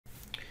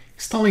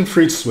Installing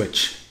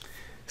FreeSwitch.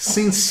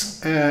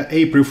 Since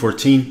April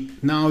 14,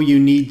 now you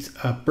need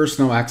a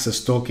personal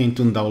access token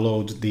to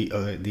download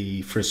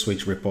the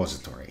FreeSwitch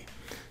repository.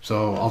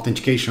 So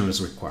authentication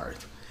is required.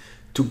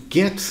 To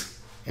get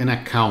an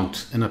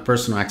account and a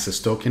personal access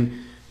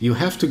token, you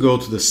have to go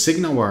to the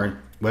SignalWire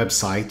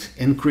website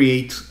and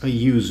create a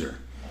user.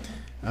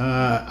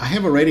 I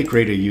have already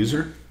created a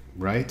user,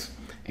 right?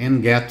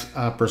 And get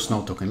a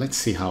personal token. Let's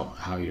see how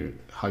you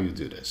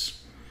do this.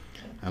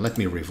 Let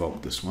me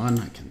revoke this one.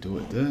 I can do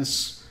it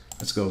this.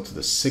 Let's go to the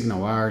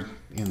SignalWire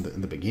in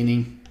the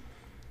beginning.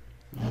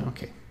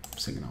 Okay,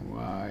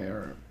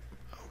 SignalWire.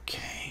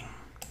 Okay,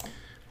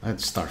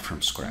 let's start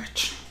from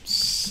scratch.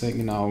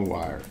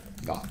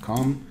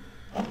 SignalWire.com.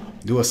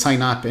 Do a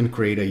sign up and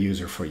create a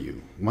user for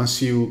you. Once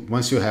you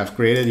have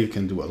created, you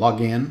can do a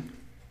login.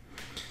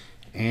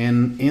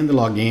 And in the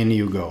login,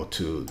 you go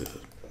to the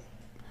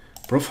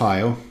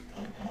profile,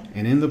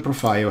 and in the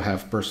profile, you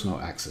have personal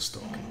access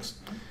tokens.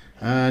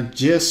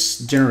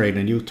 Just generate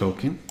a new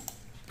token.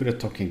 Put a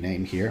token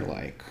name here,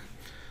 like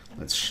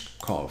let's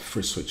call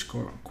FreeSwitch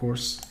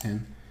course,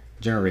 and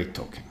generate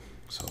token.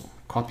 So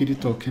copy the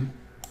token,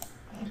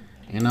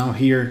 and now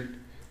here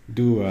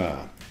do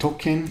a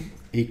token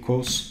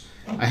equals.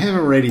 I have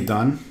already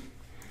done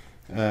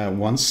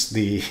once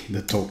the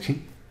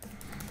token,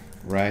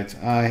 right?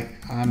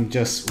 I'm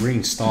just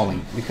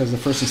reinstalling because the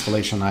first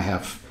installation I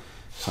have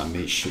some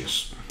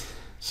issues.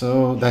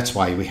 So that's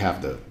why we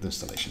have the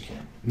installation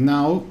here.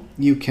 Now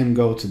you can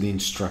go to the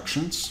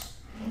instructions,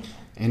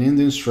 and in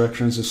the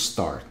instructions you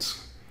start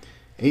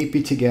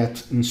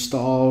apt-get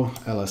install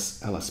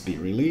lsb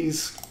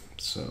release.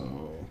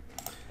 So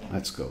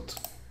let's go to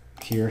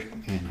here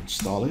and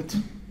install it.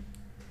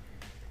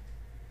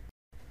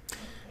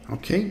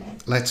 Okay,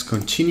 let's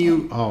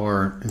continue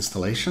our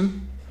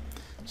installation.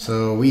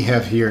 So we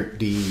have here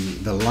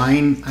the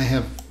line. I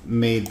have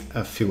made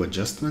a few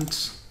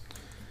adjustments.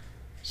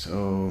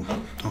 So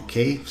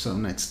okay, so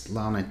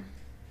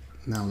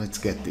now let's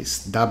get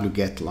this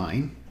wget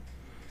line.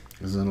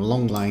 There's a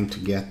long line to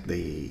get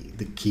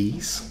the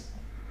keys.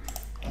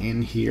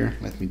 And here,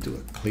 let me do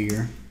a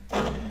clear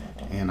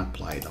and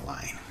apply the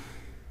line.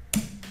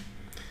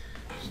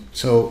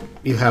 So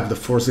you have the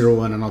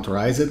 401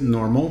 unauthorized,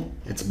 normal.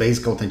 It's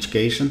basic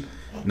authentication.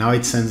 Now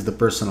it sends the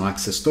personal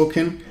access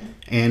token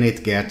and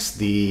it gets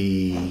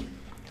the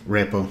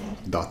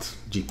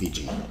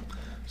repo.gpg.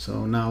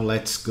 So now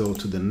let's go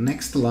to the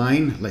next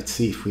line. Let's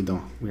see if we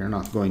are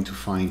not going to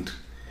find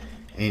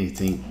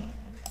anything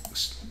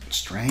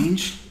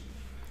strange.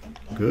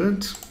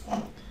 Good.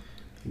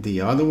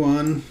 The other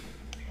one.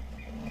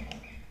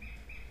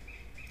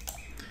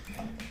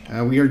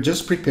 We are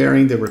just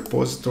preparing the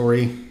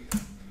repository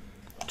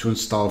to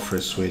install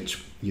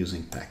FreeSwitch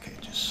using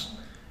packages.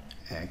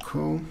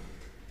 Echo.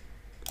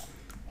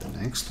 The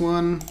next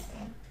one.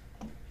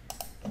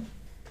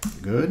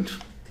 Good.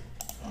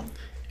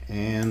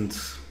 And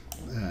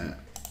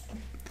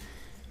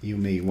you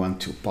may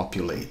want to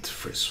populate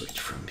FreeSwitch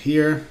from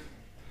here.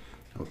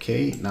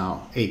 Okay,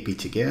 now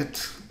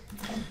apt-get.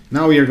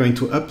 Now we are going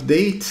to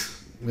update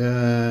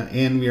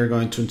and we are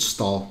going to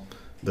install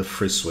the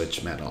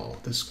FreeSwitch metal.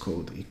 This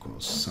code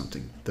equals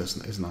something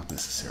is not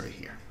necessary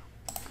here.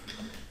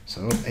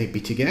 So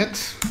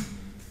apt-get.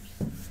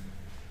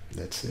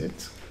 That's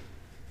it.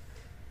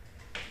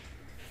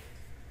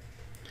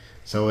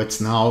 So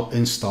it's now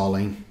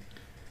installing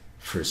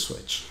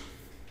FreeSwitch.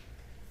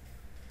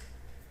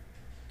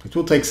 It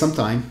will take some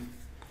time.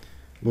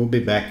 We'll be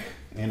back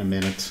in a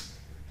minute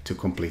to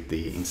complete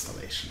the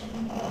installation.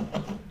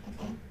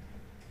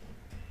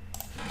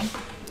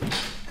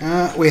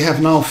 We have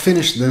now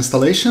finished the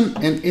installation,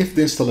 and if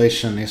the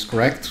installation is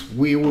correct,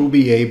 we will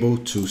be able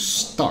to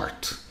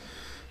start.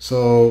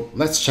 So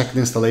let's check the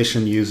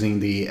installation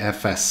using the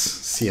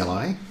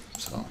fs-cli.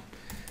 So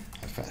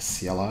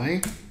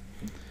fs-cli.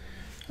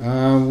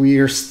 We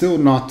are still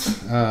not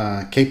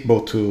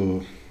capable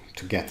to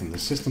get in the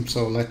system,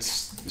 so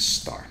let's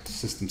start.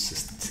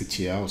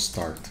 Systemctl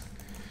start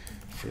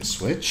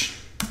FreeSwitch.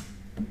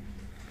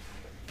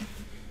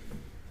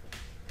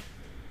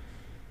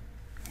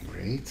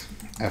 Great.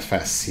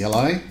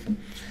 fs-cli.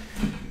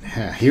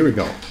 Here we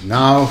go.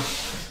 Now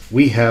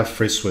we have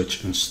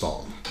FreeSwitch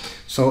installed.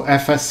 So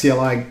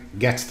fs-cli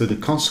gets to the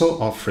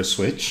console of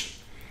FreeSwitch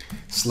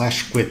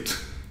 /quit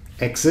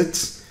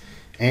exits,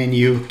 and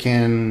you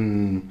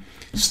can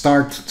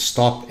start,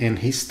 stop,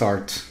 and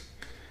restart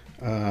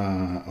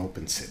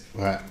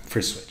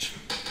FreeSwitch.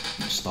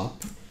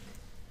 Stop.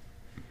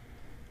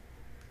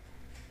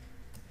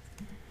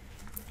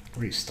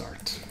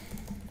 Restart.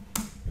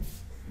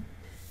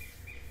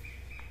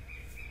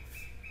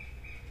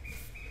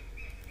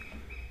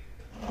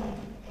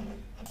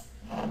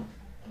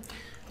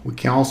 We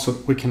can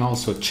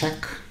also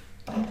check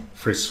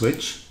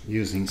FreeSwitch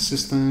using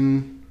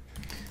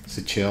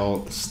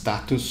systemctl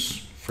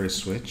status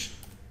FreeSwitch.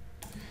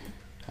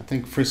 I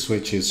think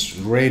FreeSwitch is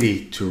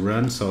ready to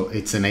run, so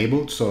it's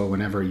enabled. So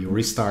whenever you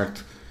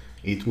restart,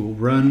 It will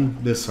run.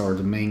 These are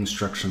the main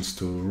instructions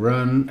to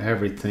run.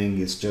 Everything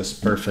is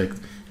just perfect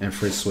and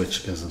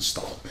FreeSwitch is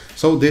installed.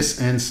 So this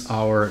ends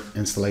our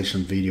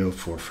installation video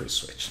for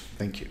FreeSwitch.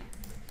 Thank you.